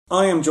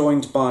I am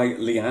joined by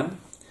Leanne.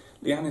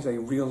 Leanne is a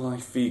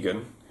real-life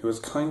vegan who has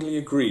kindly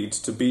agreed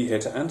to be here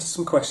to answer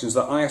some questions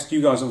that I asked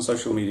you guys on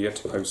social media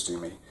to post to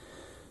me.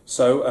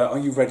 So, are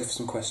you ready for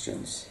some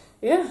questions?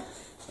 Yeah.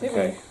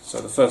 Okay,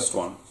 so the first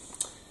one.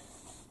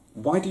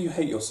 Why do you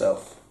hate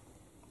yourself?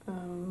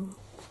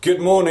 Good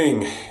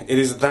morning. It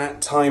is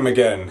that time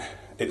again.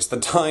 It's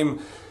the time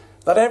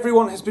that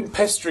everyone has been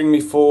pestering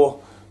me for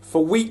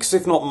weeks,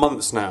 if not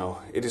months now.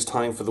 It is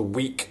time for the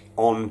week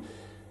on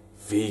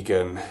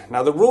vegan.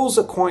 Now, the rules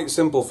are quite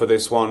simple for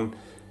this one.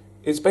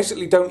 It's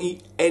basically don't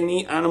eat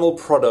any animal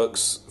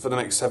products for the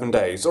next 7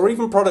 days, or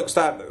even products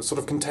that sort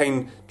of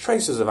contain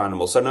traces of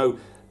animals. So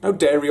no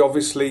dairy,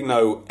 obviously,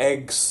 no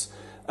eggs,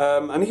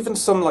 and even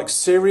some like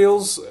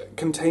cereals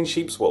contain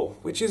sheep's wool,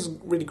 which is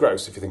really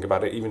gross if you think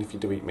about it, even if you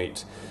do eat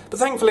meat. But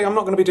thankfully, I'm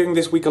not going to be doing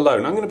this week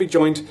alone. I'm going to be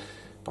joined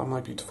by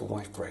my beautiful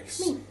wife,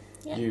 Grace. Me.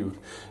 Yeah. You.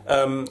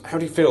 How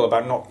do you feel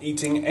about not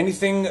eating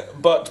anything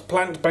but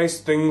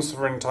plant-based things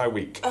for an entire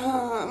week?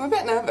 I'm a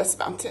bit nervous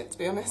about it, to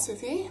be honest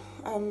with you,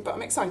 but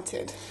I'm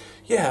excited.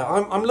 Yeah,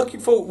 I'm looking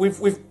forward.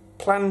 We've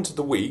planned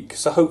the week,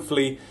 so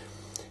hopefully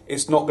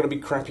it's not going to be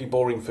crappy,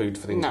 boring food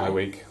for the entire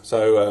week.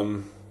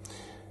 So,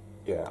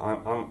 yeah,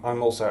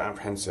 I'm also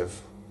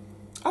apprehensive.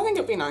 I think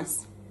it'd be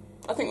nice.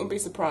 I think we'll be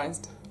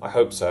surprised. I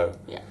hope so.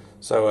 Yeah.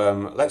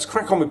 So let's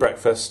crack on with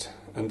breakfast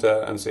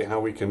and see how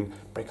we can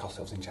break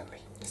ourselves in gently.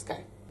 Let's go.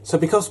 So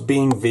because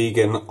being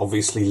vegan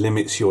obviously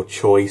limits your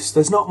choice,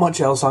 there's not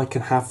much else I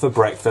can have for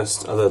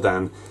breakfast other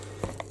than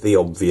the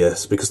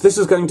obvious, because this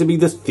is going to be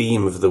the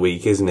theme of the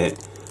week, isn't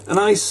it? A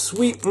nice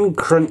sweet and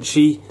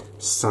crunchy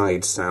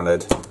side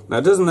salad.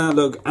 Now, doesn't that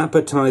look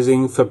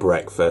appetising for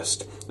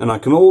breakfast? And I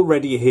can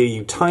already hear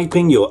you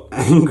typing your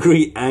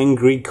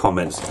angry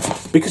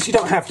comments, because you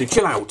don't have to.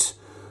 Chill out.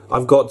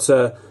 I've got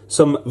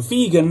some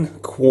vegan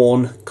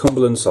Quorn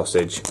Cumberland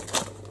sausage.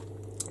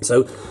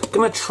 So, I'm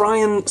going to try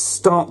and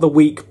start the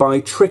week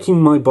by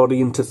tricking my body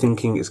into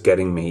thinking it's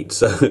getting meat.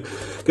 So,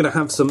 going to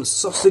have some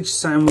sausage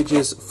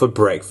sandwiches for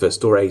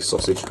breakfast, or a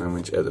sausage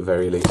sandwich at the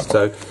very least.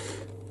 So,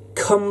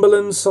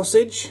 Cumberland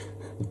sausage,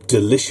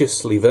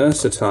 deliciously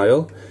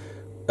versatile.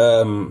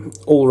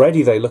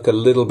 Already they look a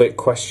little bit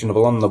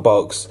questionable on the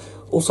box.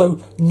 Also,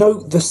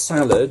 note the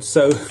salad,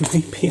 so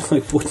maybe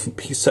I wouldn't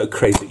be so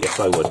crazy. Yes,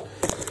 I would.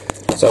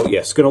 So,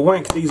 yes, going to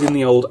whack these in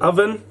the old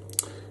oven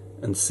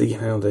and see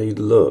how they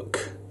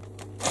look.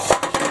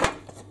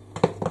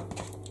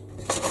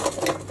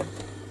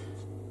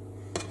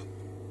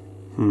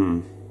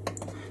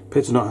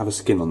 Appear to not have a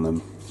skin on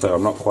them, so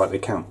I'm not quite, they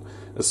count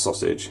as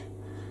sausage.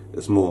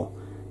 There's more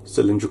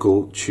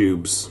cylindrical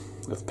tubes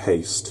of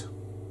paste.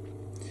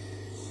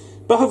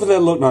 But hopefully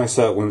they'll look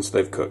nicer once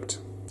they've cooked.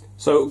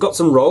 So got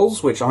some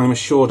rolls, which I'm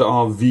assured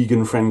are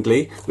vegan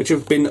friendly, which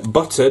have been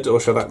buttered, or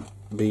shall that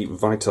be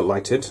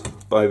vitalighted,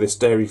 by this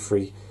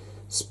dairy-free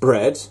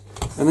spread.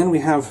 And then we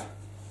have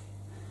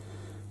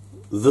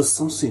the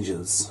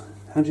sausages.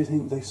 How do you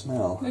think they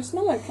smell? They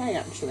smell okay,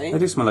 actually. They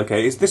do smell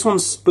okay. This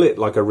one's split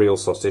like a real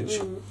sausage.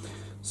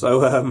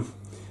 So,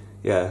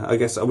 yeah, I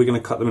guess, are we going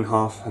to cut them in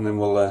half and then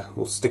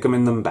we'll stick them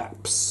in the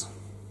baps?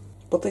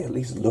 But they at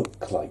least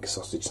look like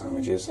sausage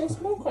sandwiches. They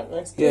smell quite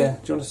nice too. Yeah,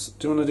 do you want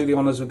to do the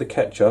honours with the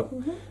ketchup,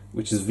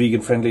 which is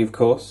vegan friendly, of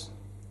course?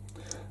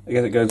 I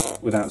guess it goes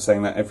without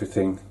saying that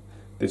everything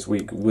this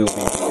week will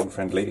be vegan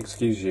friendly.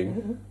 Excuse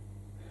you.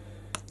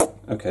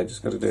 Okay,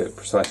 just got to do it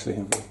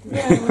precisely.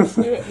 Yeah, let's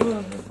do it.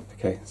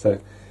 Okay,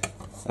 so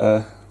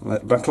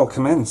let battle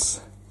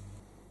commence.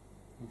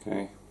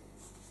 Okay.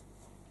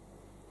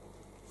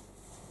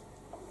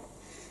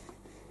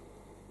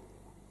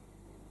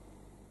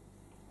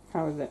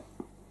 How is it?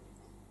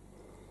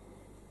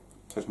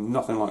 Tastes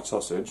nothing like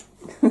sausage.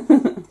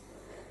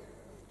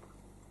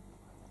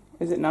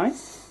 Is it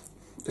nice?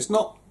 It's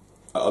not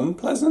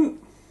unpleasant.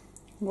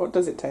 What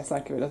does it taste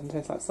like if it doesn't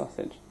taste like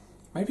sausage?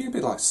 Maybe a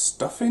bit like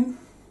stuffing.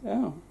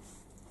 Oh.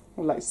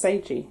 Or like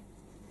sagey.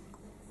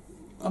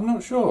 I'm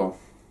not sure.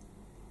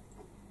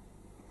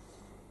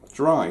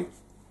 Dry.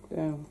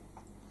 Oh.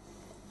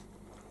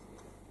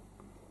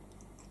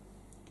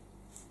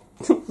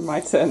 My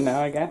turn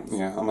now, I guess.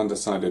 Yeah, I'm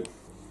undecided.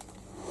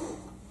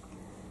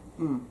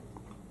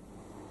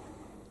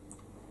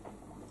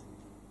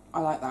 I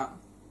like that.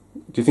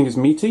 Do you think it's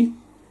meaty?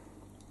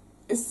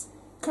 It's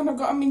kind of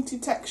got a minty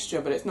texture,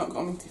 but it's not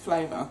got a minty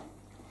flavour.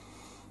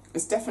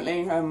 It's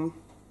definitely, I know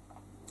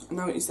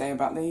what you say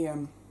about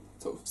the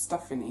sort of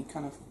stuffing-y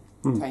kind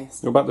of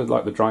taste. What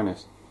about the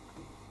dryness?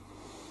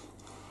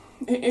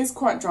 It is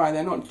quite dry.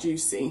 They're not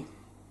juicy,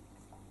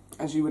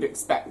 as you would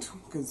expect,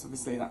 because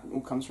obviously that all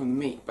comes from the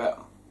meat, but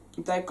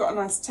they've got a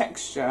nice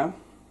texture.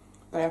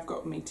 They have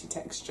got a meaty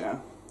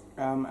texture,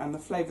 and the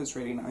flavour's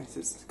really nice.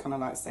 It's kind of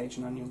like sage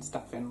and onion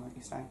stuffing, like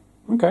you say.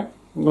 Okay,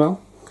 well,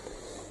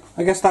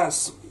 I guess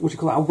that's, what do you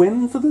call that, a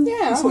win for the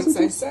Yeah, I would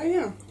say so,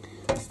 yeah.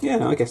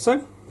 Yeah, I guess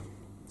so.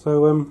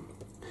 So,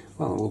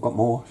 well, we've got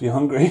more if you're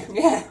hungry.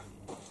 Yeah.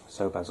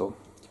 So, Basil,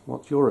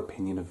 what's your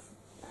opinion of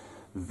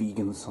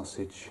vegan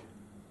sausage?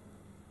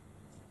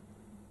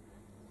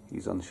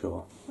 He's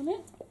unsure. Isn't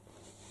it?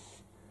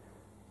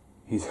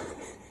 He's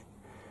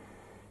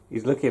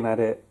He's looking at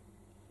it,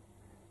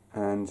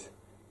 and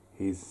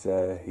he's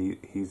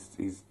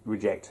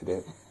rejected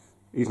it.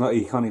 He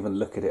can't even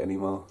look at it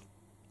anymore.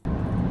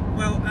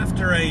 Well,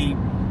 after a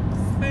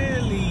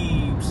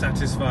fairly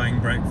satisfying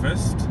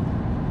breakfast,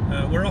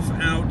 we're off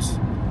out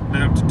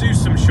now to do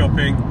some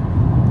shopping.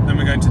 Then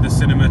we're going to the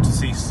cinema to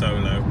see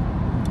Solo.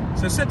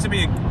 So it's said to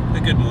be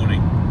a good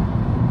morning.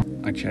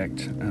 I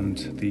checked, and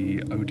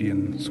the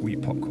Odeon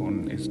sweet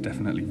popcorn is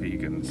definitely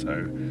vegan,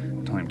 so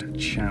time to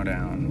chow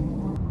down.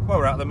 Well,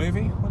 we're at the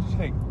movie. What did you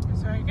think? It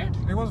was very good.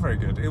 It was very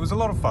good. It was a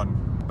lot of fun.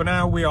 But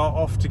now we are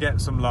off to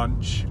get some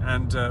lunch,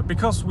 and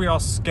because we are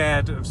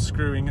scared of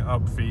screwing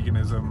up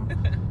veganism,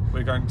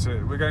 we're going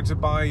to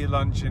buy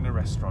lunch in a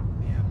restaurant.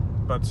 Yeah.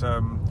 But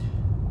are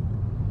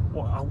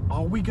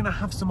we going to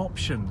have some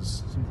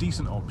options, some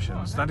decent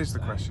options? That is the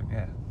question.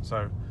 Yeah.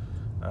 So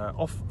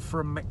off for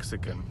a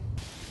Mexican.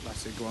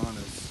 Las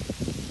iguanas.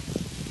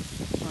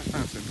 Right,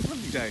 Fountain.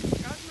 Lovely day.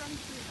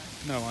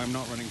 No, I'm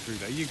not running through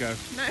there. You go.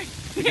 No.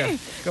 You go.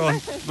 Go on.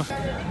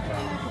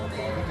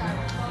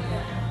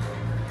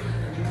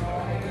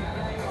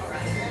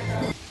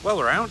 Well,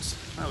 we're out.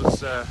 That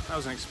was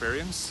an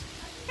experience.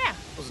 Yeah.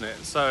 Wasn't it?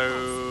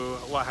 So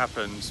what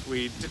happened?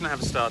 We didn't have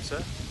a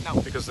starter. No.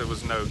 Because there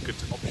was no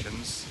good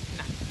options.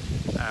 No.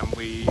 And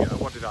we,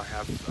 what did I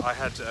have? I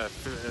had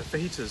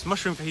fajitas,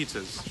 mushroom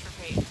fajitas.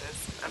 Mushroom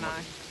fajitas, and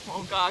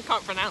oh god, I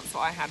can't pronounce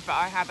what I had, but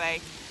I had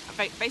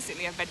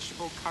basically a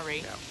vegetable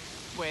curry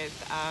with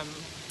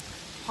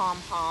palm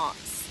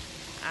hearts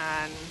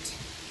and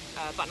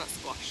butternut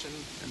squash and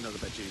other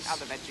veggies.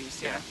 Other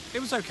veggies, yeah. It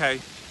was okay.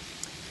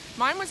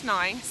 Mine was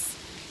nice.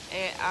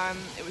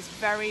 It was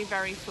very,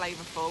 very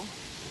flavourful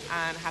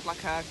and had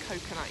like a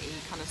coconutty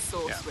kind of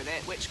sauce with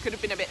it, which could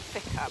have been a bit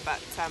thicker, but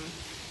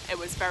it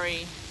was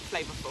very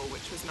flavourful,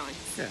 which was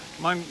nice. Yeah,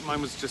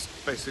 mine was just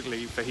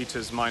basically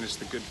fajitas minus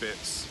the good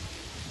bits.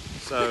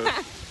 So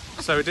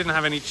so it didn't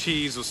have any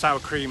cheese or sour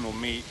cream or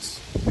meat.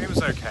 It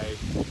was okay.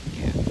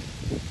 Yeah.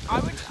 I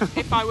would,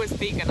 if I was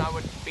vegan, I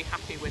would be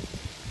happy with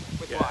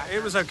what I had.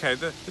 It was okay.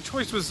 The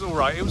choice was all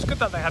right. It was good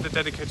that they had a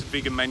dedicated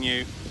vegan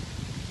menu,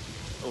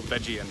 or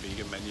veggie and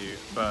vegan menu.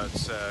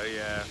 But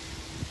yeah,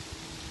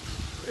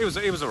 it was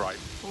all right.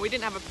 Well, we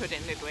didn't have a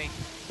pudding, did we?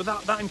 But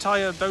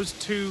those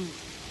two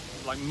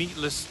like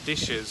meatless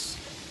dishes,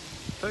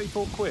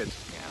 34 quid.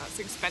 Yeah, that's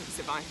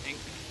expensive, I think.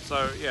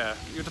 So yeah,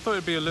 you'd have thought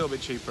it'd be a little bit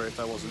cheaper if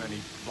there wasn't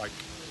any like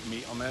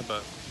meat on there,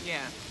 but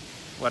yeah,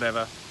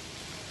 whatever.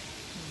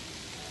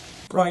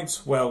 Right,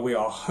 well, we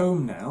are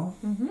home now,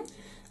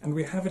 and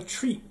we have a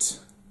treat.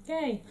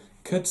 Yay!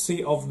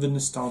 Courtesy of the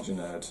Nostalgia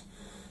Nerd,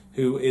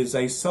 who is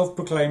a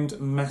self-proclaimed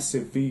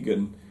massive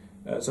vegan.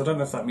 So I don't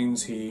know if that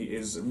means he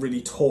is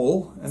really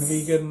tall and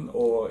vegan,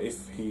 or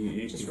if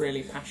he just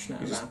really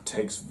passionate. He just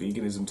takes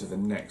veganism to the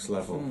next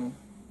level.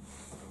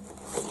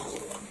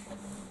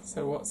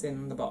 So what's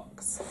in the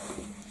box?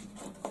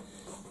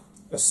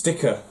 A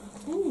sticker.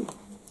 Ooh.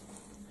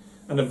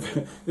 And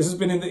this has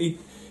been in the.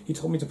 He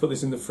told me to put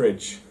this in the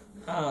fridge.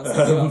 Oh,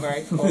 so you got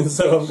very cold.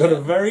 So I've got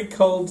a very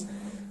cold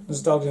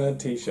Nostalgia Nerd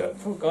t-shirt.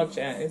 Oh god,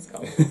 yeah, it is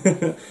cold.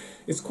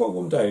 It's quite a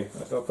warm day.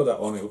 If I put that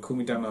on, it will cool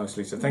me down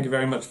nicely. So thank you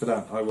very much for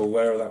that. I will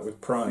wear that with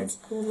pride. It's a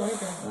cool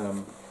logo.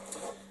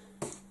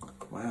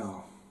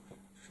 Wow.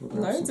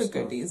 Loads of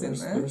goodies in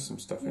there. There is some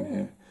stuff in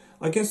here.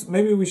 I guess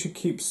maybe we should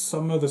keep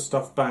some of the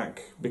stuff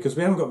back, because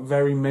we haven't got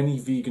very many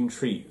vegan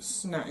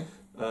treats. No.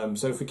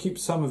 So if we keep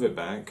some of it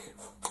back,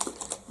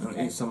 I'll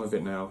eat some of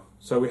it now.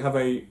 So we have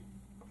a...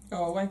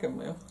 Oh, a wagon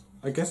wheel.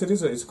 I guess it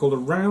is. It's called a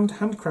round,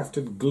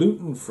 handcrafted,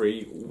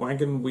 gluten-free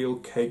wagon wheel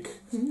cake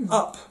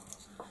up.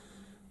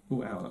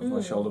 Ooh, ow, that's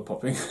my shoulder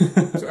popping.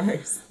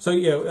 Gross. So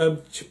yeah,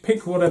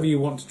 pick whatever you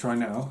want to try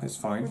now. It's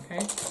fine.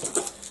 Okay.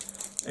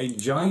 A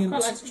giant...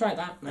 I'd like to try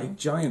that now. A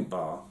giant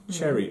bar.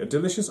 Cherry. A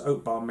delicious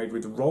oat bar made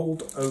with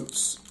rolled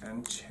oats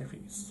and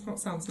cherries. That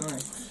sounds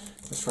nice.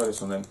 Let's try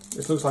this one then.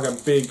 This looks like a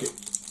big,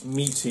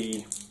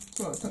 meaty...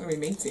 Well, it's not going to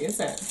be meaty,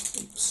 is it?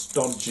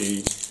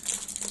 Stodgy...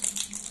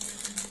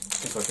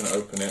 If I can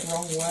open it.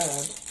 Wrong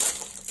word.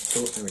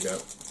 Oh, here we go.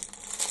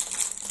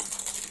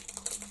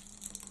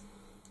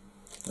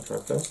 I'll try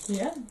first.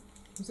 Yeah.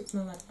 Does it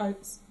smell like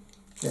oats?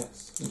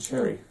 Yes, and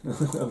cherry,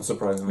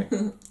 unsurprisingly.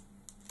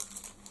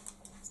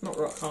 It's not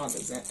rock hard,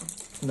 is it?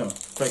 No,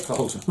 very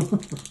cold.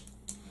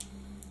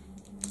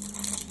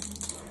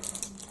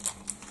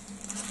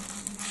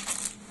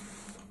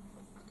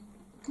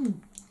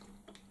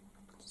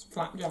 It's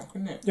flapjack,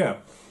 isn't it? Yeah.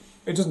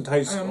 It doesn't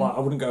taste like, I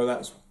wouldn't go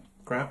that's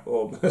crap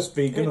or that's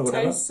vegan or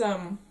whatever. It tastes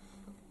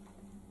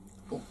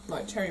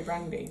like cherry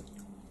brandy.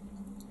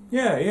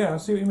 Yeah, I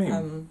see what you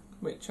mean.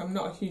 Which I'm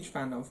not a huge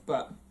fan of,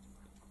 but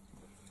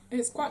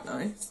it's quite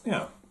nice.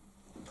 Yeah.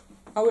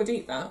 I would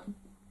eat that.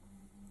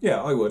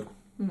 Yeah, I would.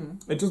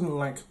 It doesn't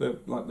lack the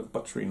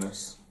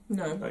butteriness.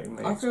 No, that you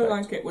may I feel expect.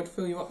 like it would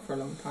fill you up for a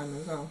long time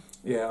as well.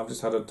 Yeah, I've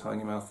just had a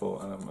tiny mouthful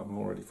and I'm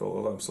already full,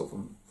 although I'm still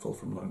full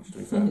from lunch, to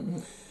be fair.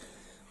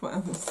 What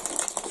else?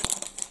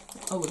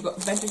 Oh, we've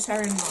got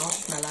vegetarian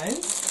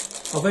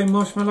marshmallows. Are they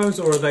marshmallows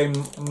or are they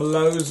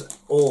mallows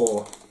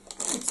or?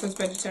 It says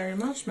vegetarian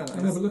marshmallows.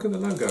 I know, but look at the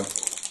logo.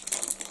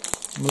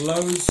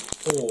 Mallows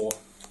or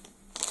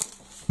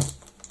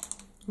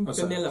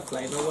vanilla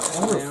flavour,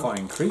 whatever.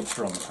 Horrifying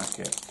creature on the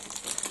packet.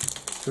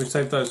 Should we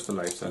save those for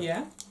later?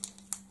 Yeah.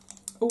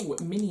 Oh,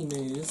 mini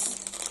moos.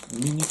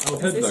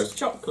 I've heard Is this those.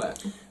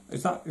 chocolate?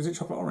 Is it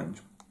chocolate orange?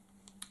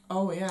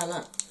 Oh yeah,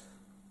 look.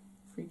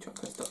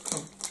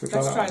 Freechocolates.com. Should we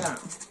Let's try that?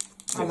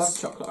 that. I love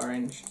chocolate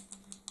orange.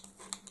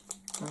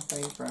 My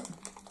favourite.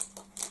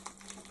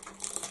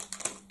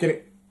 Get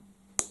it.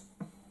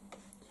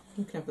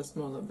 You can have the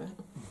smaller bit.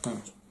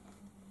 Thanks.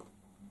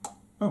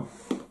 Oh,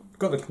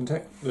 got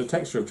the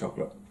texture of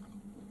chocolate.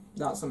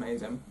 That's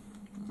amazing.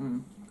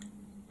 Mm.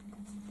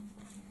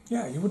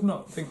 Yeah, you would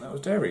not think that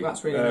was dairy.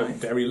 That's really nice.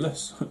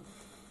 Dairyless.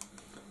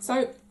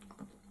 So,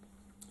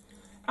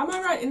 am I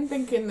right in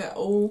thinking that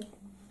all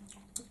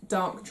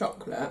dark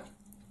chocolate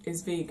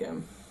is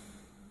vegan?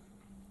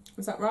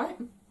 Is that right?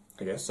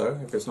 I guess so,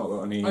 if it's not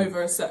got any...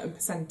 Over a certain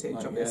percentage,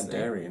 like, obviously.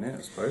 dairy in it,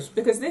 I suppose.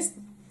 Because this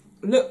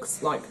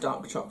looks like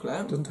dark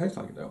chocolate, It doesn't taste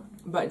like it, though.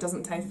 but it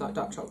doesn't taste like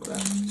dark chocolate.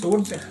 So what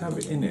does it have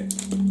in it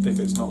if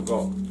it's not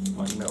got,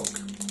 like, milk?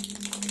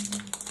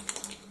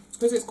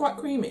 Because it's quite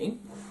creamy.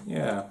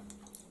 Yeah.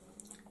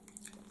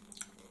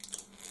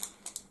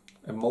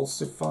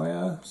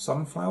 Emulsifier,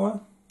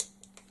 sunflower,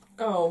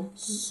 Oh,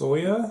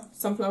 soya.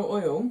 sunflower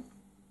oil.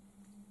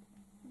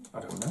 I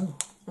don't know.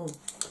 Oh.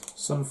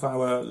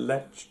 Sunflower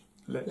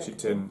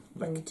lecithin,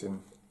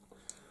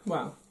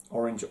 Wow.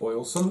 orange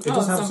oil. It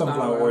does have sunflower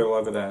sunflower oil. oil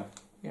over there.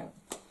 Yeah.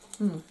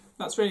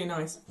 That's really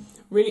nice.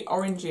 Really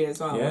orangey as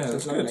well, Yeah, which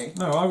that's is lovely. good.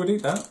 No, I would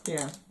eat that.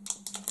 Yeah.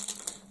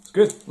 It's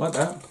good. Like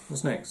that.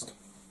 What's next?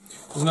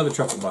 There's another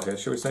chocolate bar here.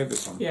 Shall we save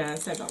this one? Yeah,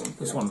 save that one.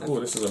 This one. Oh,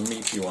 this is a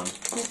meaty one.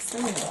 Let's say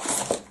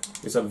it.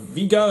 It's a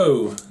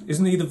Vigo.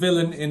 Isn't he the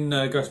villain in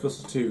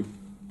Ghostbusters 2?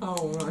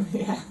 Oh, right,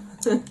 yeah.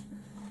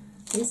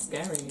 He's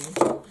scary.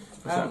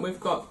 We've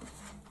got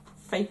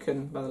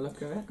bacon by the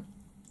look of it.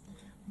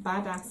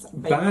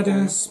 Badass bacon.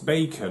 Badass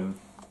bacon.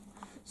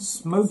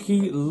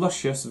 Smoky,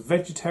 luscious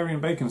vegetarian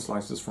bacon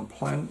slices from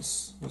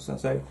plants. What's that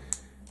say?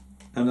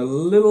 And a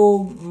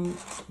little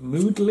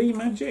moodly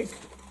magic.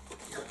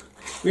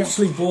 We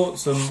actually bought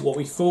some what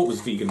we thought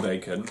was vegan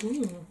bacon.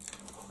 Ooh,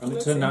 and it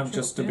that's turned out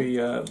just to be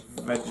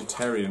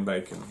vegetarian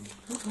bacon.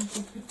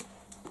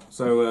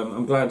 So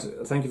I'm glad.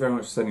 Thank you very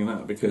much for sending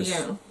that, because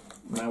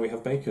now we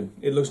have bacon.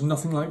 It looks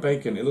nothing like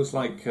bacon. It looks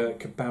like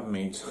kebab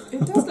meat.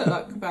 It does look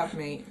like kebab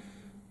meat.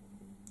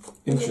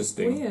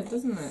 Interesting. It's weird,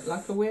 doesn't it?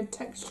 Like a weird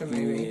texture,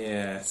 maybe.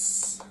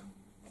 Yes.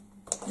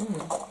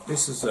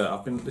 This is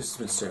this has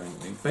been staring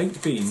at me.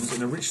 Baked beans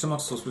in a rich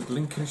tomato sauce with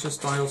Lincolnshire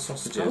style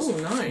sausages. Oh,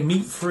 nice.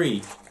 Meat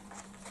free.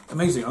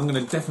 Amazing. I'm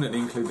going to definitely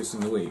include this in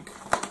the week.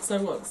 So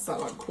what's that,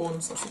 like corn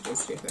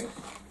sausages, do you think?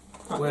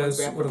 Like What ones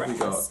have for we got?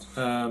 breakfast?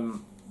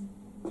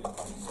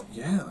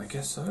 Yeah, I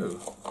guess so.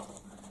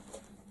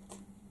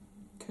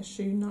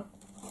 Cashew nut.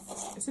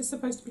 Is this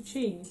supposed to be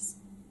cheese?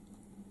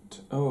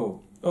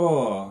 Oh.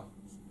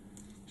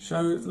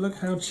 Look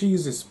how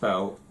cheese is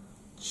spelled.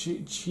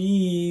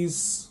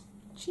 Cheese.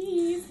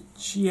 Cheese.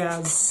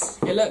 Cheers.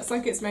 It looks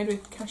like it's made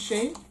with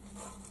cashew.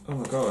 Oh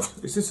my god.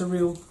 Is this a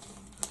real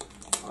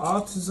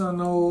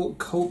artisanal,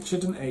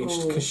 cultured and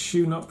aged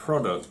cashew nut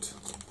product?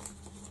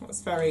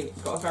 It's got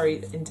a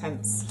very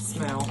intense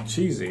smell.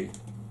 Cheesy.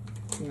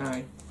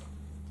 No.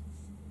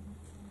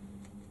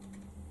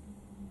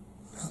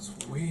 That's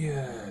weird.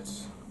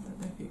 I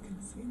don't know if you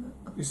can see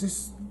that. Is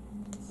this...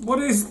 What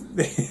is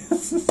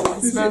this?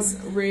 It smells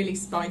really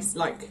spicy.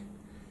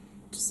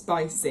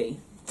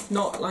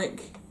 Not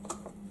like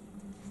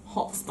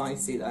hot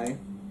spicy though.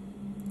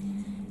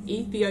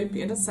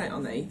 Ethiopian, it does say it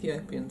on the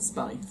Ethiopian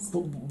spice. But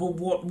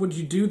what would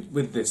you do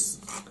with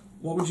this?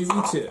 What would you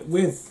eat it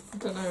with? I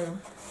don't know.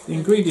 The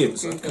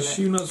ingredients are Google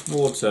cashew nuts,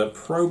 water,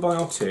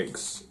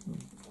 probiotics,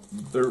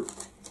 the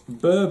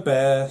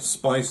Berber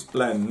spice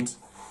blend,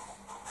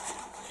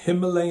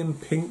 Himalayan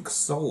pink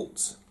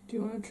salt. Do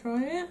you want to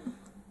try it?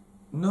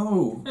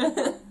 No.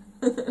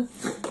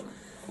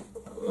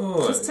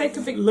 Oh, Just take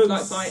a big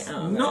bite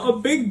out of it. Not a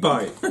big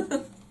bite.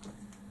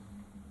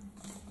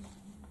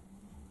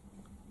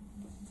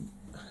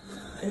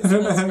 It I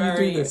don't know smells how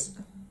you do this.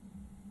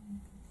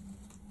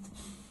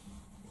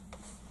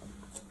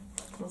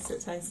 What's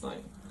it taste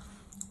like?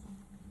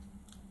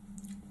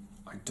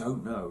 I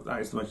don't know. That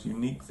is the most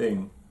unique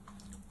thing.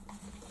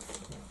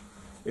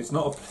 It's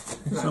not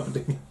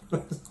a...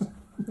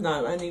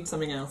 No, I need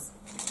something else.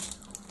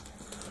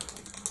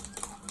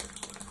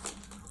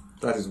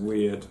 That is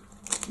weird.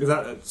 Is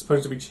that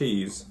supposed to be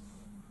cheese?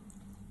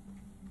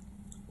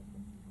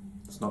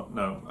 It's not.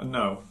 No.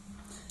 No.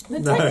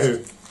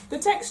 The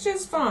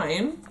texture's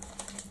fine.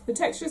 The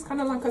texture's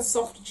kind of like a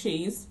soft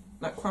cheese,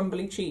 like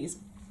crumbly cheese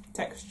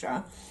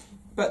texture.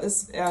 But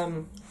this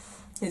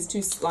is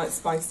too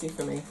spicy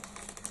for me.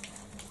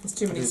 There's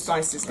too many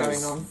spices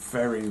going on.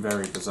 Very,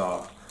 very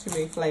bizarre. Too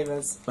many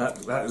flavours.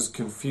 That is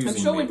confusing. I'm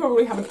sure me. we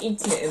probably haven't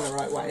eaten it in the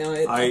right way.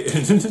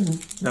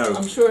 No.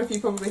 I'm sure if you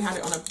probably had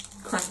it on a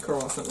cracker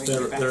or something.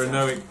 There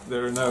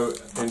are no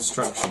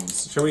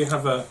instructions. Shall we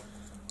have a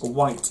a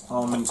white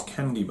almond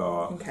candy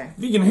bar. Okay.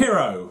 Vegan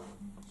hero!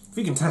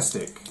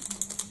 Vegan-tastic.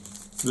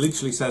 It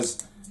literally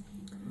says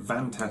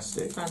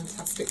fantastic.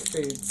 Fantastic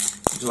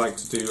foods. Would you like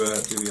to do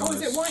the Oh,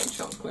 honours? is it white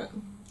chocolate?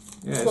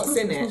 Yeah, What's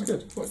in smells it?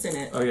 good. What's in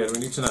it? Oh yeah, we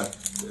need to know.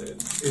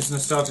 Is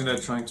Nostalgia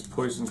trying to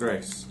poison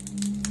Grace?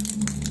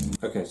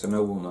 Okay, so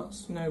no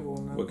walnuts. No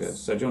walnuts. We're good.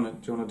 So do you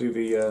want to do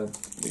the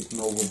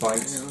normal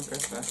bites? I'll go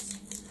first.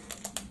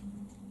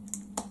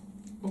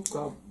 Oh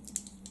god.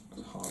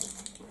 It's hard.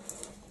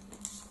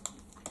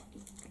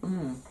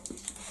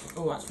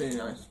 Oh, that's really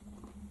nice.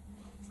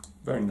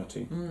 Very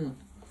nutty.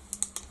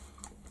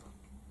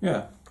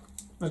 Yeah,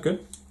 that's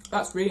good.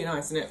 That's really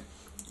nice, isn't it?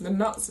 The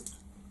nuts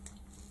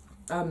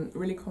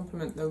really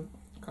complement the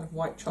kind of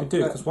white They chocolate.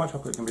 do, because white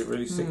chocolate can be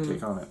really sickly,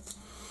 can't it?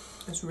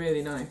 It's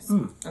really nice.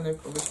 And they've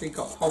obviously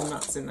got whole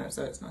nuts in there,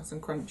 so it's nice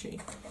and crunchy.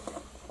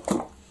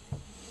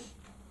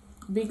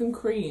 Vegan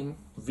cream.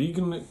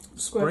 Vegan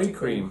spray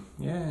cream.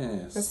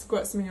 Yes. Let's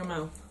squirt some in your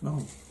mouth.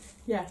 No.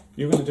 Yeah.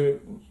 You're going to do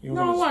it.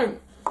 No, I won't.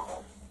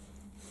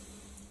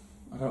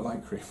 I don't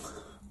like cream.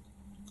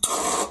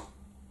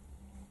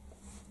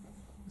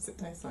 What's it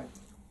taste like?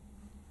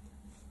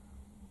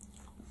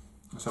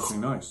 That's actually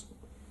nice.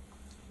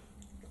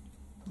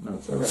 No,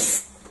 it's okay.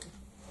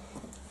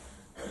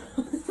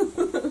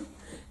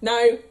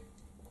 No.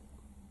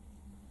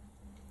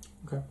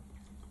 Okay.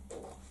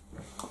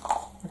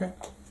 Okay.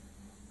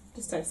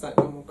 Just tastes like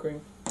normal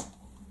cream.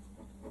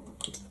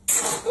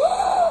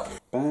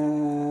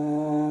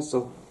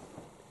 Basil.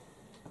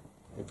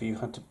 Have you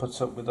had to put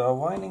up with our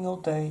whining all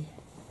day?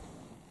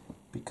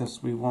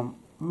 Because we want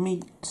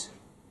meat.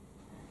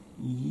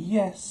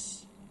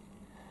 Yes.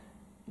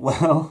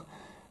 Well,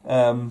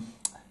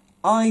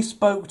 I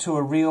spoke to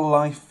a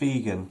real-life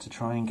vegan to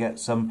try and get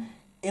some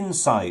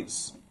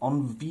insights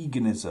on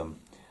veganism.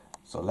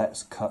 So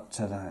let's cut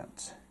to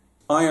that.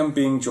 I am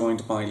being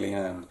joined by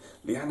Leanne.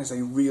 Leanne is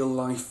a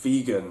real-life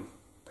vegan.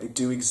 They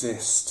do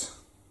exist.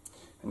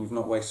 And you've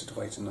not wasted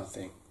away to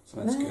nothing. So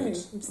that's No, good.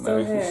 I'm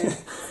still here.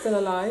 Still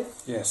alive.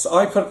 Yes,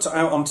 I put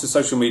out onto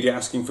social media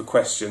asking for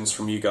questions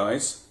from you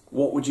guys.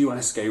 What would you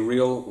ask a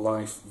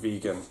real-life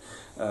vegan?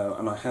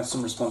 And I had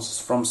some responses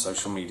from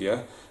social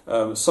media.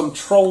 Some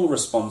troll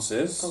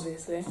responses.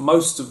 Obviously.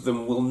 Most of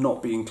them will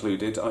not be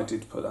included. I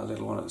did put that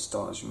little one at the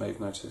start, as you may have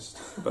noticed.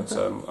 But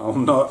I'll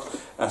not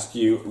ask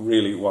you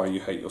really why you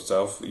hate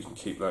yourself. You can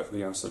keep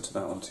the answer to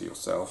that one to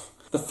yourself.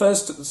 The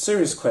first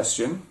serious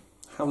question,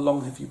 how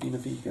long have you been a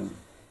vegan?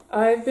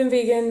 I've been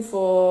vegan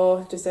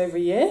for just over a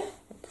year,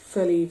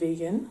 fully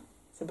vegan.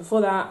 So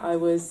before that, I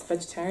was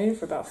vegetarian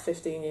for about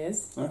 15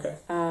 years. Okay.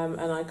 And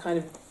I kind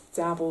of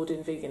dabbled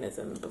in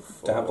veganism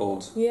before.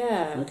 Dabbled?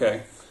 Yeah.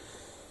 Okay.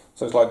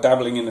 So it's like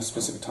dabbling in a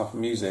specific type of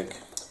music.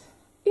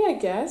 Yeah, I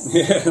guess.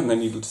 Yeah, and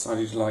then you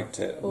decided you liked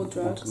it. Or and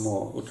drugs. wanted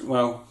more.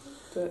 Well,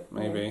 But,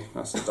 maybe. yeah.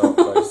 That's a dark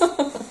place.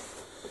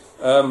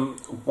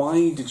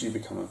 Why did you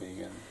become a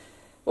vegan?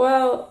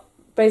 Well,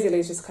 basically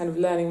it's just kind of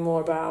learning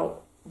more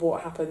about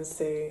what happens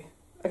to...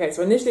 Okay,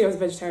 so initially I was a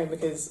vegetarian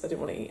because I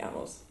didn't want to eat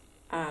animals.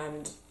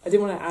 And I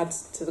didn't want to add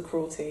to the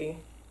cruelty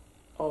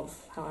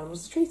of how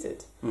animals are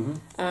treated. Mm-hmm.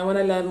 And when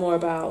I learned more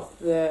about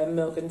the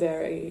milk and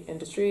dairy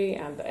industry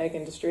and the egg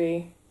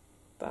industry,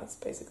 that's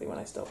basically when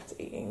I stopped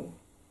eating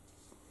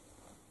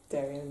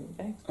dairy and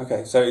eggs.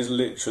 Okay, so it's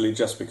literally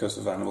just because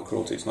of animal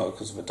cruelty, it's not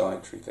because of a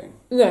dietary thing.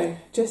 No,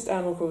 just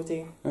animal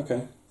cruelty.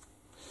 Okay.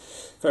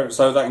 Fair.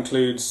 So that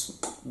includes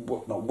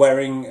not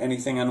wearing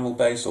anything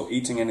animal-based or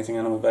eating anything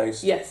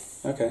animal-based? Yes.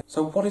 Okay.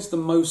 So what is the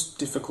most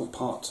difficult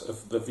part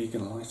of the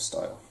vegan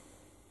lifestyle?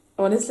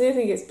 Honestly, I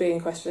think it's being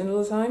questioned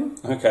all the time.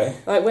 Okay.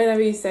 Like,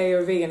 whenever you say you're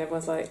a vegan,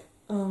 everyone's like,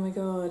 oh my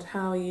god,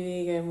 how are you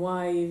vegan?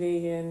 Why are you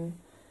vegan?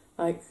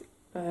 Like,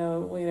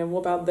 what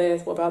about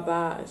this? What about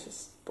that? It's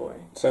just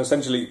boring. So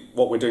essentially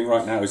what we're doing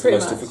right now is Pretty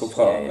the most much, difficult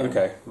part. yeah, yeah.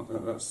 Okay.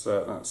 That's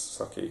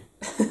sucky.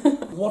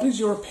 What is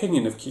your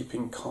opinion of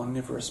keeping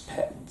carnivorous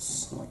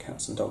pets, like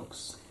cats and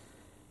dogs?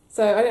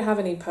 So I don't have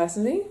any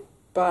personally,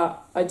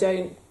 but I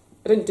don't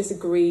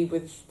disagree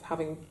with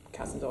having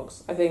cats and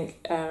dogs. I think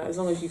as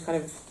long as you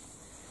kind of...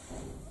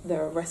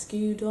 they're a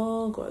rescue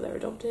dog or they're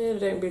adopted. I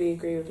don't really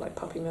agree with like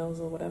puppy mills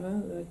or whatever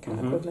the cat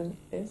equivalent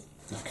is.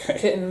 Okay.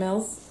 Kitten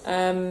mills.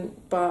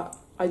 But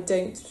I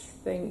don't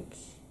think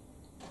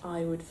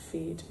I would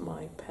feed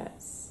my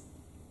pets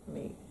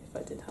meat if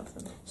I did have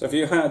them. So if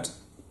you had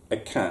a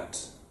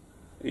cat,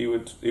 it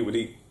would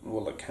eat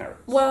all the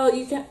carrots. Well,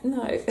 you can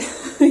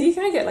you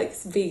can get like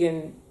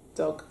vegan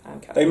dog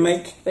and cat. They food.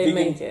 make They vegan...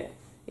 make it,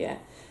 yeah.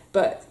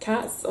 But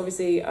cats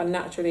obviously are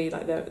naturally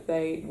like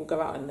they will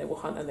go out and they will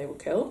hunt and they will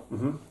kill.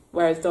 Mm-hmm.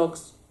 Whereas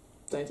dogs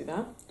don't do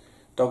that.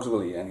 Dogs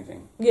will eat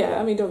anything. Yeah,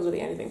 I mean dogs will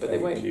eat anything, but they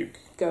won't puke.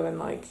 go and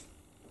like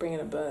bring in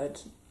a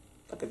bird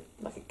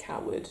like a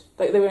cat would.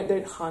 Like they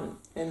don't hunt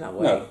in that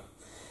way. No.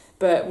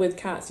 But with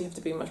cats, you have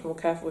to be much more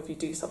careful if you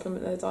do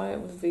supplement their diet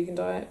with a vegan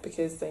diet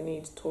because they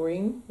need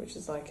taurine, which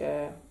is like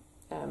a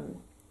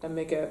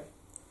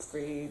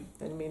omega-3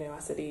 amino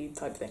acid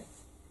type thing.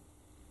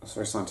 That's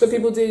very scientific. But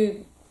people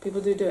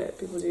do do it.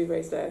 People do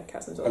raise their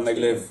cats and dogs. And they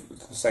live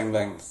the same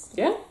length.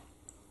 Yeah.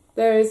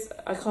 There is,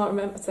 I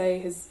can't say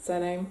his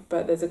surname,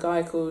 but there's a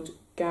guy called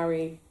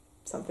Gary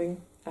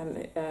something,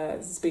 and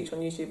there's a speech on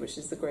YouTube which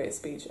is the greatest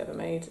speech ever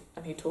made,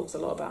 and he talks a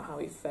lot about how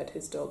he fed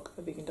his dog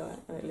a vegan diet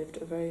and it lived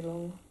a very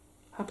long,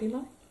 happy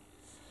life.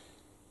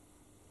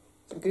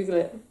 So Google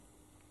it.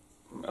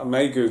 I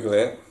may Google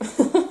it.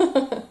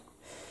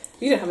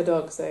 You don't have a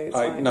dog, so it's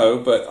fine. No,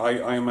 but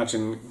I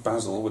imagine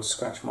Basil would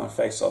scratch my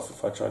face off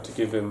if I tried to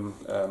give him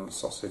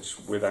sausage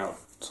without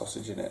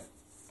sausage in it.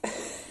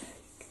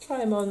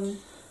 Try him on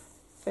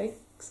fake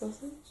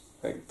sausage?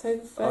 Fake.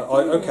 Tofu?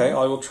 Okay,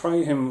 I will try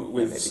him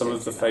with Maybe some don't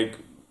of the do that. fake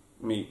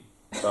meat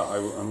that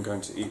I'm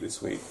going to eat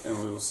this week, and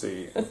we will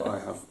see if I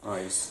have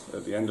eyes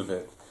at the end of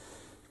it.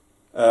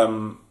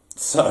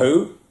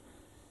 So,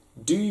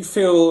 do you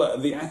feel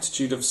the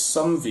attitude of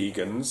some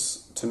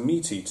vegans to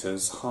meat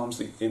eaters harms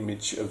the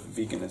image of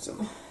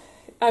veganism?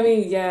 I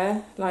mean,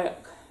 yeah, like,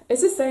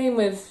 it's the same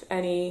with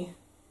any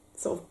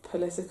sort of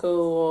political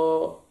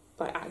or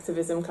like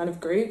activism kind of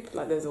group.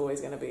 Like, there's always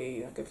going to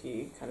be like a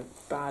few kind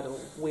of bad or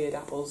weird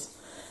apples.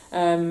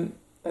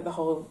 Like the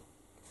whole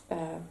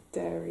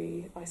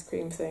dairy ice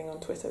cream thing on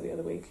Twitter the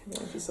other week. I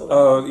don't know if you saw that.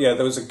 Oh, yeah,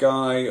 there was a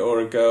guy or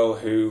a girl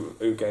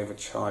who gave a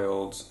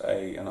child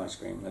an ice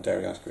cream, a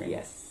dairy ice cream.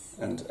 Yes.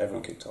 And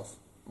everyone kicked off.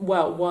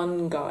 Well,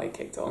 one guy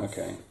kicked off.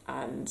 Okay.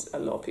 And a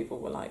lot of people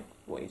were like,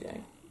 what are you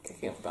doing?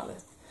 Kicking off about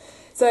this.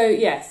 So,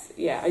 yes,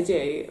 yeah, I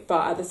do.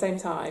 But at the same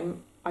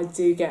time, I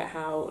do get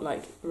how,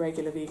 like,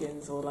 regular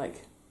vegans or,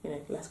 like, you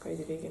know, less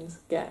crazy vegans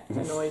get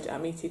annoyed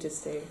at meat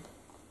eaters too.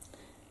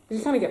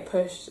 You kind of get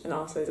pushed and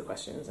asked loads of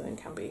questions, and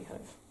it can be kind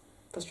of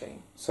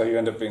frustrating. So you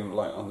end up being,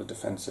 like, on the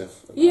defensive?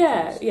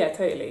 Yeah, yeah,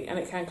 totally. And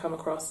it can come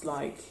across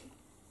like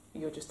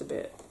you're just a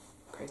bit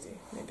crazy,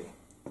 maybe.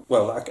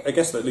 Well, I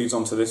guess that leads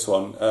on to this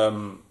one.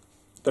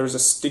 There is a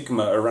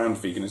stigma around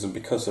veganism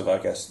because of, I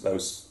guess,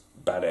 those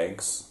bad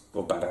eggs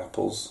or bad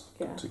apples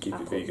to keep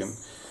apples. it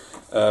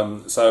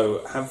vegan.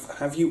 So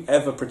have you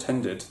ever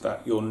pretended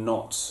that you're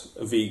not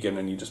a vegan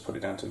and you just put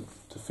it down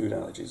to food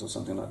allergies or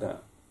something like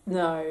that?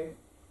 No,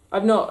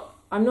 I'm not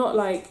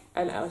like,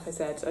 and like I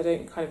said, I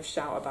don't kind of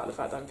shout about the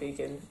fact that I'm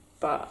vegan,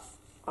 but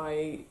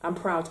I am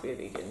proud to be a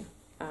vegan.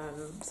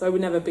 So I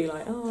would never be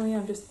like, oh yeah,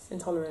 I'm just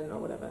intolerant or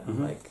whatever.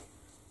 Mm-hmm. Like,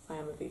 I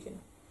am a vegan.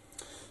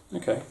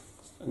 Okay.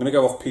 I'm going to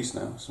go off piece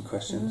now, some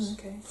questions.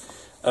 Okay.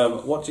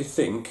 What do you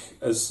think,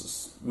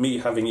 as me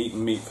having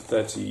eaten meat for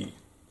 30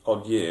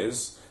 odd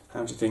years,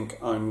 what do you think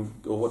I'm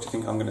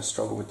going to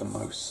struggle with the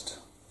most?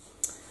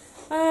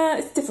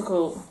 It's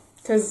difficult,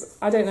 because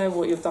I don't know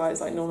what your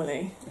diet's like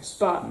normally.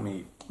 But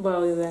meat.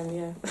 Well, then,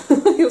 yeah.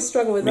 You'll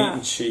struggle with meat that.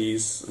 and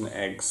cheese and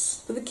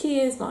eggs. But the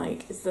key is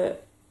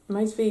that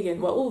most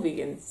all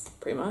vegans,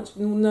 pretty much,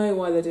 know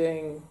why they're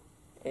doing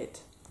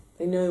it.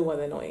 They know why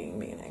they're not eating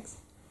meat and eggs.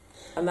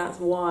 And that's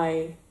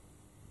why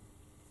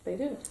they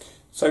do it.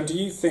 So do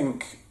you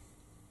think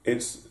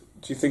it's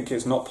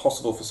not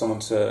possible for someone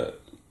to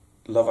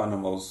love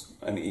animals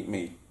and eat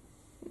meat?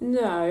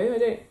 No,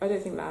 I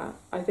don't think that.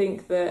 I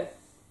think that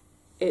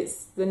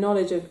it's the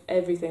knowledge of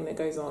everything that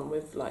goes on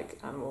with, like,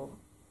 animal,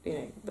 you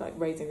know, like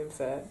raising them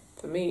for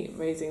meat,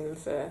 raising them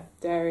for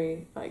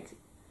dairy, like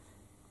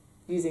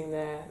using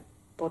their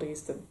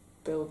bodies to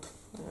build,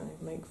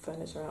 make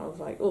furniture out of,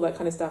 like, all that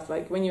kind of stuff.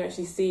 Like, when you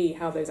actually see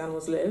how those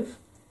animals live,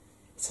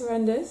 it's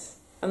horrendous.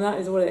 And that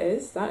is what it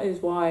is. That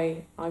is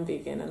why I'm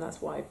vegan, and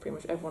that's why pretty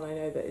much everyone I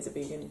know that is a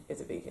vegan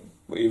is a vegan.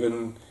 Well,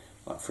 even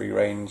like free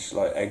range,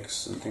 like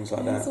eggs and things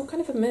like that. It's all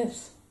kind of a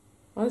myth,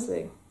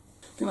 honestly.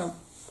 I think that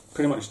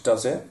pretty much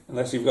does it.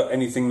 Unless you've got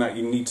anything that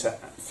you need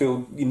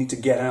to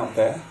get out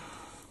there.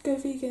 Go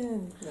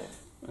vegan.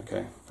 No.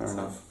 Okay, fair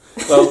enough.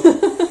 Well,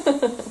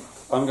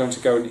 I'm going to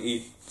go and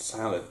eat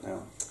salad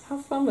now.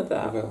 Have fun with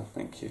that. I will,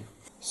 thank you.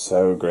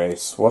 So,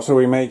 Grace, what are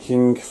we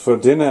making for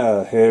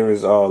dinner? Here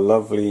is our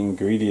lovely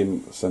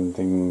ingredients and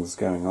things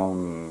going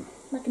on.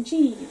 Mac and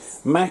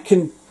cheese. Mac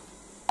and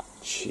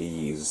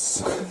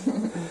cheese.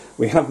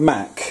 We have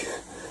mac,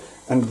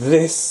 and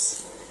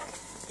this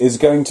is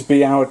going to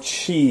be our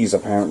cheese,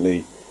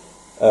 apparently.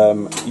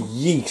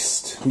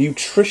 Yeast,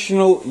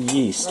 nutritional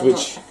yeast,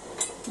 which...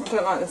 I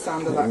don't like the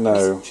sound of that.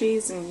 No. 'Cause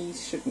cheese and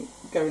yeast shouldn't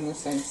go in the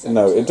same sentence.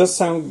 No, it does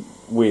sound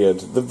weird.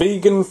 The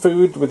vegan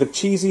food with a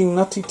cheesy,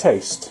 nutty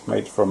taste,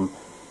 made from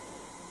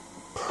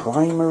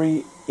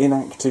primary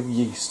inactive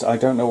yeast. I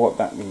don't know what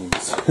that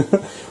means.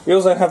 We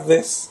also have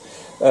this,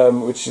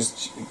 which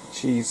is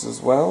cheese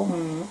as well.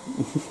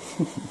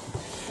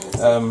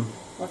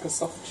 Like a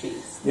soft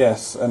cheese.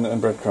 Yes,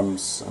 and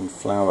breadcrumbs and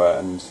flour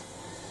and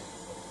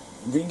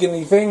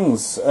vegan-y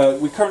things.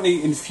 We're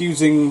currently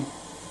infusing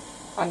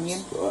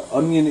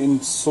onion in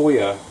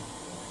soya.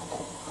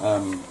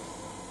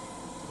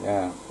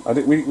 Yeah,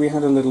 we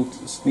had a little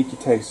sneaky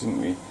taste,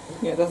 didn't we?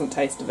 Yeah, it doesn't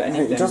taste of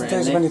anything. It doesn't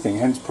taste of really. anything,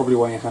 hence probably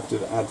why you have to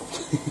add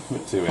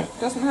to it. It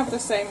doesn't have the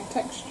same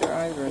texture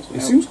either as It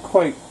milk. seems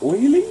quite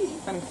oily.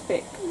 And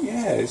thick.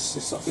 Yeah,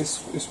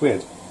 it's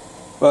weird.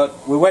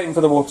 But we're waiting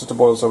for the water to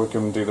boil so we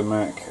can do the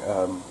mac.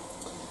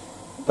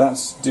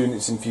 That's doing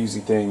its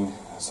infusey thing.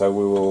 So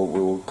we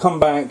will come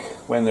back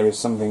when there is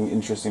something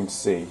interesting to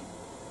see.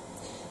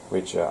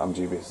 which I'm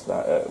dubious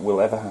that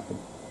will ever happen.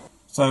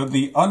 So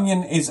the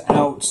onion is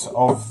out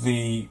of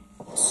the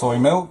soy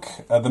milk,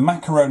 the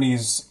macaroni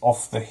is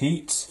off the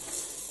heat,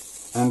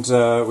 and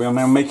we are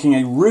now making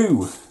a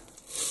roux.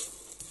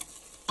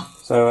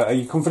 So are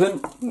you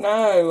confident?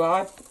 No,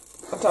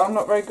 I'm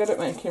not very good at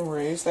making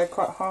roux. They're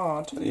quite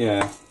hard.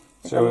 Yeah.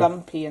 They're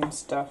lumpy and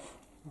stuff.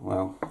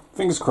 Well,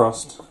 fingers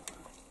crossed.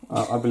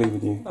 I believe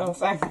in you. Oh,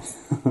 thanks.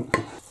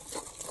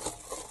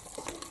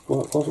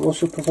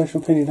 What's your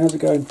professional opinion? How's it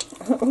going?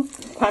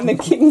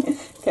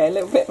 Panicking. Okay, a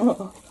little bit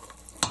more.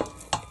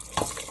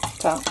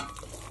 Tap.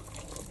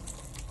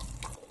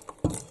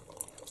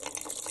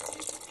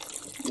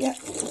 Yep.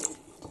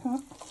 Tap.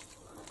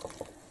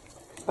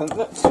 Doesn't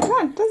look too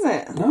bad, does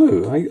it?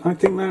 No, I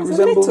think that It's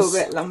resembles... a little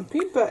bit lumpy,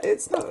 but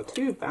it's not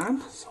too bad.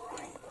 That's all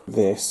right.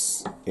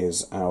 This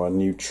is our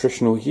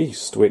nutritional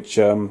yeast, which...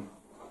 Does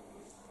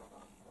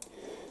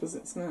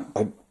it smell?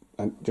 do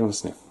you want to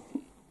sniff?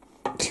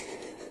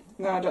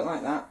 No, I don't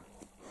like that.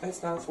 It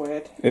smells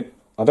weird.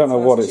 I don't know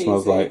what it cheesy.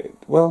 smells like.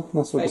 Well,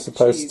 that's what Fake it's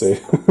supposed cheese.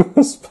 to,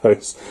 I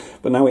suppose.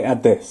 But now we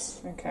add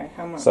this. Okay,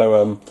 how much?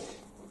 So,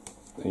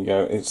 there you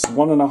go. It's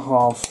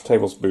 1.5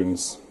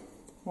 tablespoons.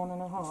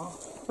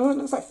 1.5. Oh, it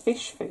looks like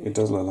fish food. It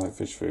does look like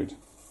fish food.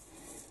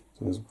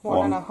 So there's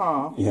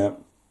 1.5. Yeah.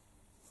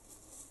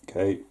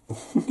 Okay.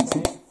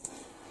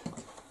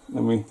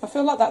 Then I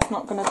feel like that's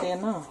not going to be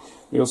enough.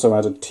 we also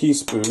add a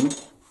teaspoon.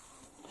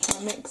 Shall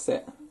I mix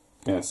it?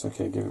 Yes,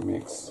 okay, give it a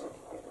mix.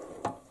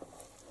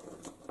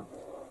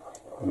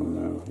 Oh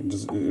no,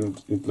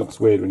 it looks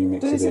weird when you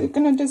mix Is it in. it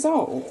going to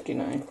dissolve, do you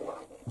know?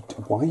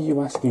 Why are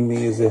you asking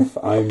me as if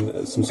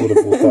I'm some sort of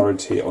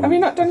authority on... Have you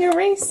not done your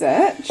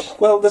research?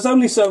 Well, there's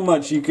only so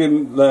much you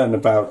can learn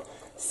about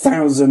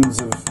thousands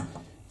and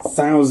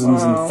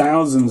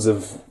thousands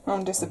of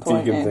I'm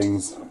disappointed. vegan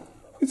things.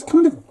 It's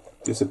kind of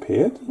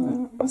disappeared,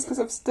 isn't it? That's because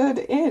I've stirred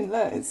it in.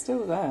 Look, it's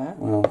still there.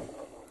 Well,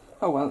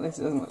 Oh well, this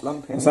doesn't look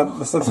lumpy. that's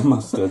the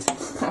mustard.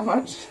 How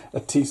much?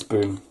 A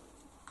teaspoon.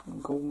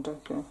 Gold,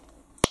 okay.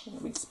 It's going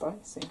to be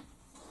spicy.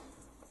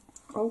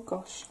 Oh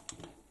gosh.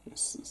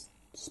 It's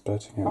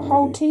spurting out. A whole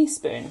already.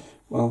 teaspoon?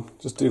 Well,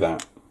 just do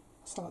that.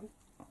 So,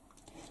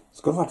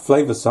 It's got to add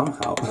flavour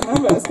somehow. I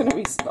know, but it's going to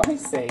be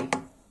spicy.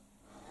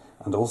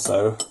 And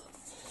also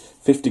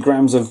 50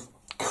 grams of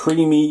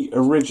creamy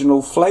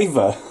original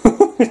flavour.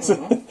 Does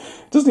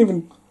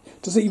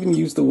it even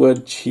use the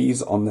word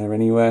cheese on there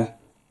anywhere?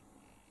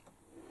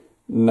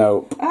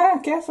 No. Ah,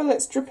 careful,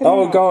 it's dripping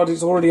Oh out. God,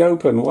 it's already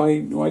open. Why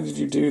did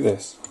you do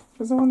this?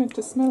 Because I wanted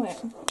to smell it.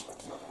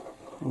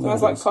 Oh,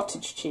 Smells like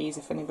cottage cheese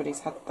if anybody's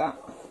had that.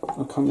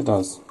 It kind of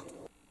does.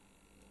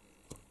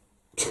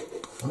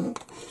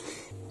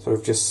 So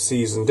we've just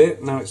seasoned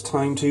it. Now it's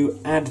time to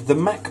add the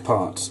mac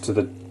part to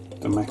the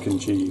mac and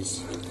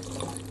cheese.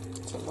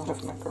 It's a lot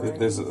of macaroni.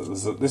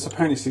 This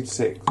apparently seed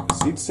 6.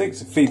 Seed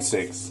 6? Feed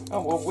 6.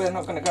 Oh, well, we're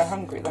not going to go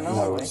hungry then, are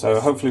No, we? so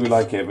hopefully we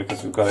like it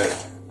because we've got it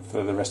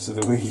for the rest of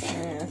the week.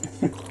 Yeah.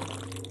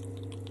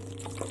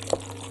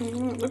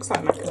 It looks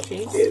like mac and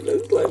cheese. It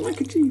looks like mac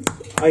and cheese.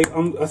 I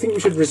think we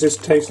should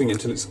resist tasting it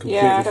until it's completely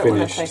Yeah, I don't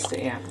want to finished. taste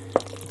it yet.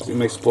 It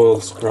may spoil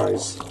the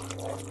surprise.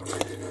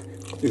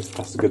 If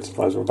that's a good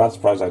surprise or a bad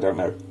surprise, I don't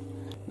know.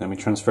 Then we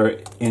transfer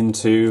it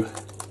into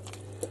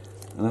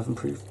an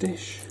oven-proof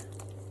dish.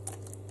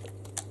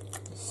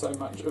 So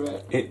much of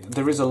it.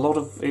 There is a lot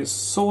of... It's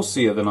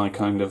saucier than I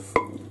kind of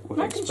would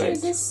Mac and expect.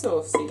 cheese is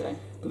saucy though.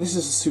 But this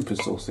is super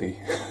saucy.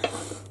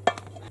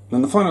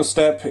 Then the final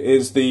step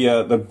is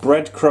the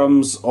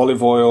breadcrumbs,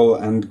 olive oil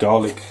and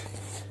garlic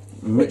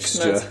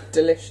mixture. Which smells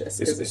delicious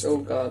because it's all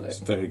garlic. It's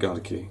very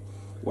garlicky.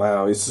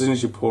 Wow, as soon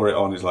as you pour it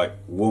on, it's like,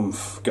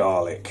 woomph,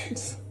 garlic.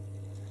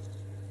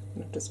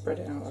 You have to spread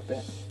it out a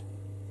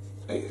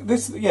bit.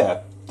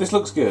 This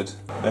looks good.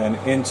 Then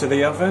into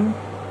the oven.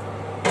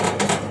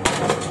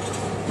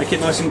 Make it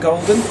nice and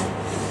golden.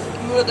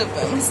 I would have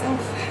burnt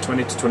myself.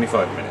 20 to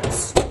 25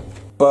 minutes.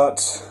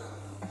 But,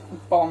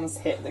 Bombs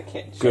hit the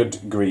kitchen.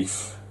 good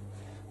grief.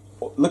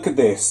 Look at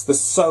this. There's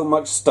so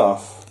much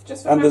stuff.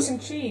 Just for mac there's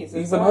and cheese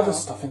as even well. other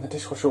stuff in the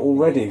dishwasher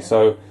already.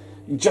 So,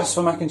 just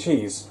for mac and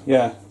cheese.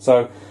 Yeah,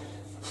 so,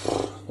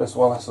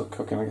 while that's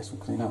cooking, I guess we'll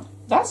clean up.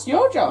 That's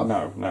your job.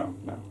 No.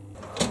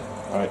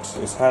 Right,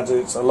 it's had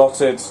its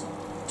allotted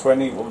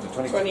 20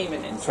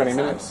 minutes. 20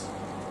 minutes. So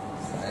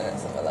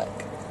let's have a look.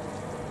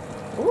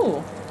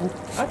 Ooh,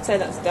 I'd say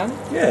that's done.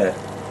 Yeah.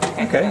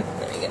 Okay.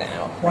 Let me get it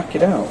out. Whack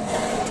it out.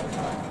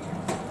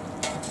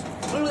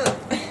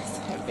 It's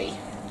heavy.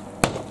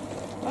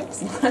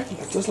 Looks nice.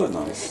 It does look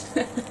nice.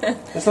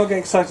 Let's not get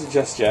excited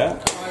just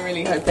yet. I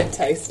really hope it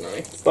tastes nice.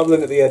 It's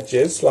bubbling at the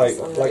edges like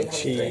I'm really hungry.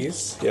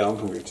 cheese. Yeah, I'm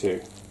hungry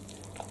too.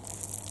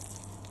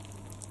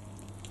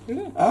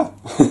 Mm. Ah.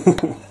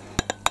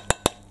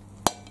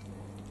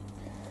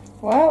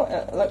 Well,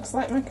 it looks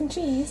like mac and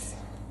cheese.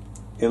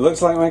 It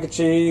looks like mac and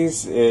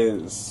cheese.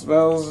 It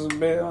smells a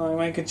bit like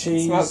mac and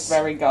cheese. It smells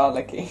very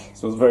garlicky. It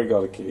smells very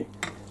garlicky.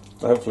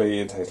 But hopefully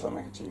it tastes like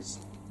mac and cheese.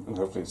 And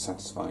hopefully it's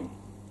satisfying.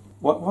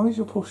 Why is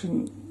your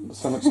portion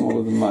so much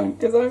smaller than mine?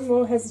 Because I'm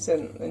more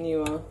hesitant than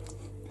you are.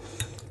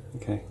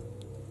 Okay.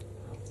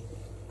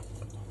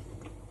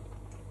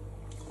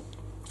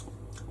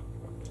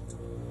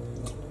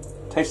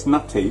 Tastes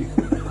nutty.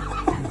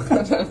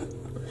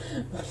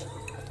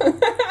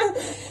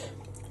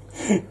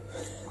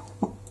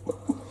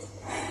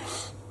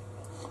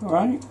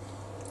 Alright.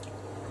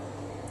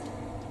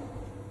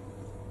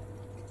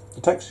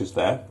 The texture's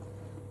there.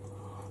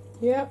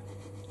 Yep.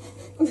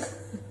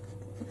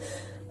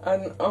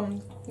 And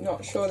I'm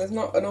not sure, there's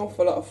not an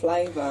awful lot of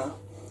flavour.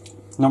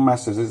 Not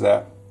masses, is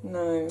there?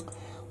 No.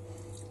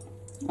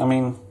 I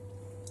mean,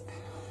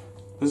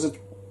 there's a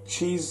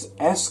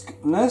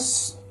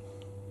cheese-esque-ness.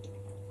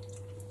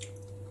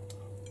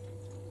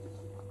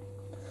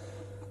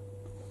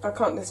 I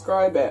can't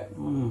describe it,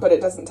 but it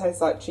doesn't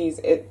taste like cheese.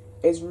 It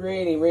is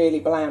really, really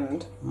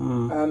bland.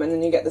 And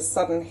then you get the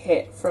sudden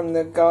hit from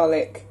the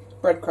garlic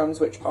breadcrumbs,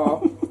 which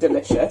are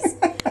delicious.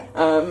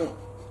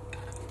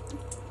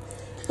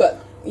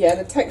 But yeah,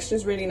 the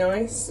texture's really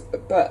nice,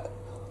 but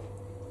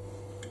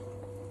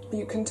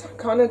you can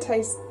kind of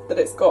taste that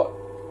it's got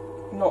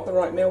not the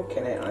right milk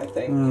in it, I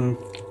think.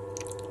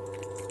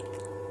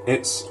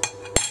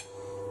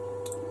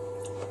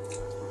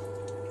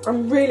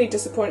 I'm really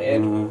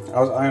disappointed.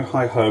 I had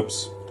high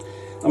hopes.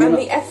 And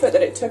the effort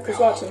that it took as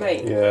well to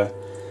make. Yeah.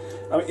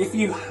 I mean, if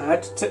you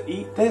had to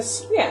eat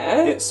this,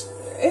 Yeah,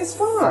 it's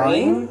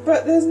fine,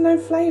 but there's no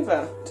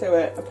flavour to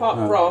it, apart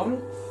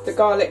from the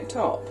garlic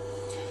top.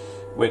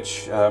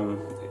 which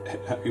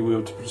you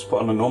would just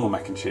put on a normal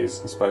mac and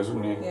cheese, I suppose,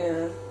 wouldn't you?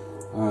 Yeah.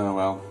 Oh,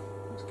 well,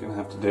 it's going to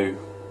have to do.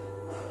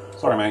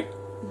 Sorry, mate.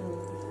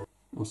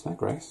 What's that,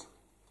 Grace?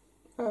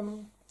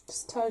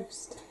 Just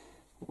toast.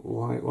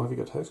 Why have you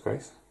got toast,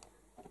 Grace?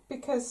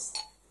 Because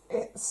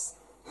it's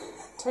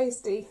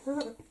tasty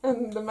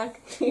and the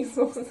mac and cheese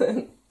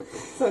wasn't,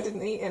 so I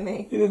didn't eat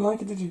any. You didn't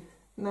like it, did you?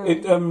 No.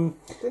 It didn't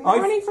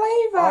have any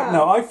flavour.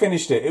 No, I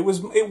finished it. It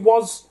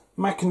was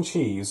mac and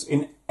cheese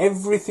in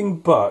everything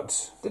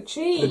but the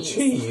cheese. the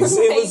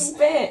cheese.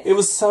 It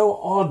was so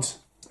odd.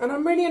 And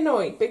I'm really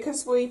annoyed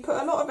because we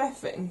put a lot of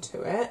effort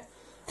into it.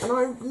 And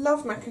I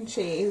love mac and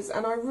cheese,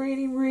 and I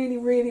really, really,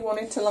 really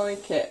wanted to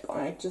like it, but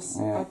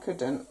I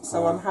couldn't.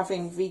 So I'm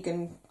having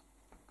vegan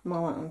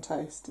marmite on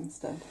toast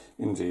instead.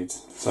 Indeed.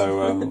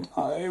 So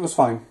it was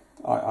fine.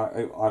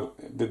 I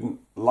didn't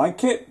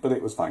like it, but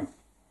it was fine.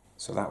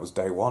 So that was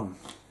day one.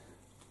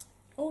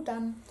 All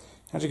done.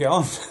 How'd you get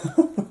on?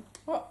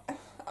 Well, it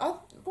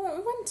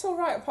went all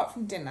right apart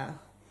from dinner.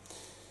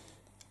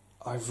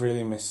 I've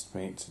really missed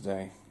meat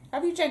today.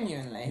 Have you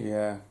genuinely?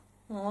 Yeah.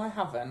 Oh, I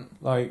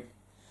haven't. Like,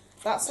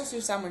 that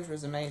sausage sandwich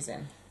was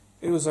amazing.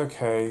 it was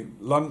okay.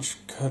 Lunch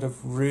could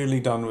have really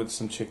done with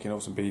some chicken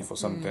or some beef or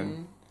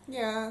something.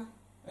 Yeah.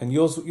 And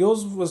yours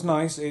was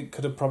nice. It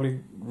could have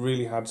probably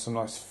really had some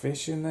nice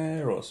fish in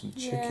there or some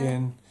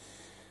chicken.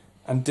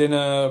 And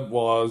dinner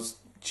was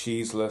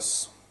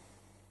cheeseless.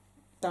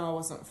 No, I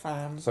wasn't a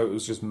fan. So it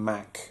was just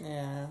mac.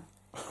 Yeah.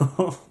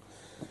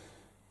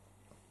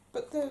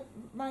 But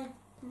my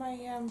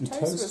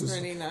toast was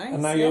really nice.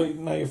 And now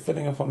you're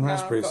filling up on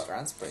raspberries. I've got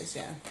raspberries,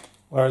 yeah.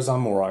 Whereas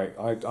I'm all right.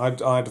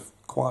 I had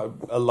quite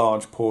a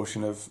large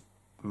portion of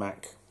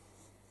mac.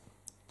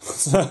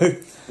 So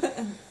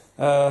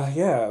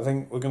yeah, I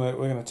think we're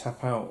gonna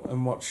tap out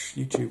and watch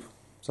YouTube.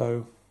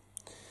 So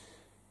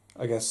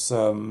I guess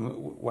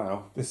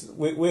wow,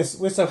 we're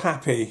so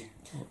happy.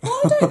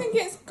 Well, I don't think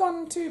it's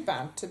gone too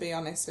bad, to be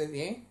honest with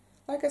you.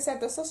 Like I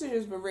said, the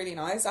sausages were really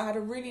nice. I had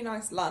a really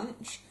nice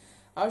lunch.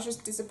 I was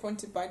just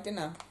disappointed by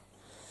dinner.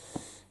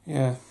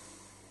 Yeah.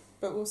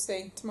 But we'll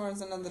see.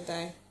 Tomorrow's another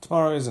day.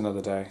 Tomorrow is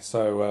another day.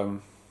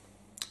 So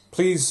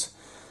please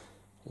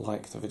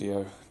like the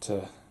video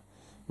to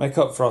make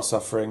up for our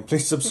suffering.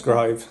 Please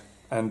subscribe.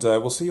 And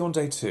we'll see you on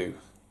day 2.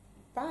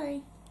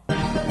 Bye.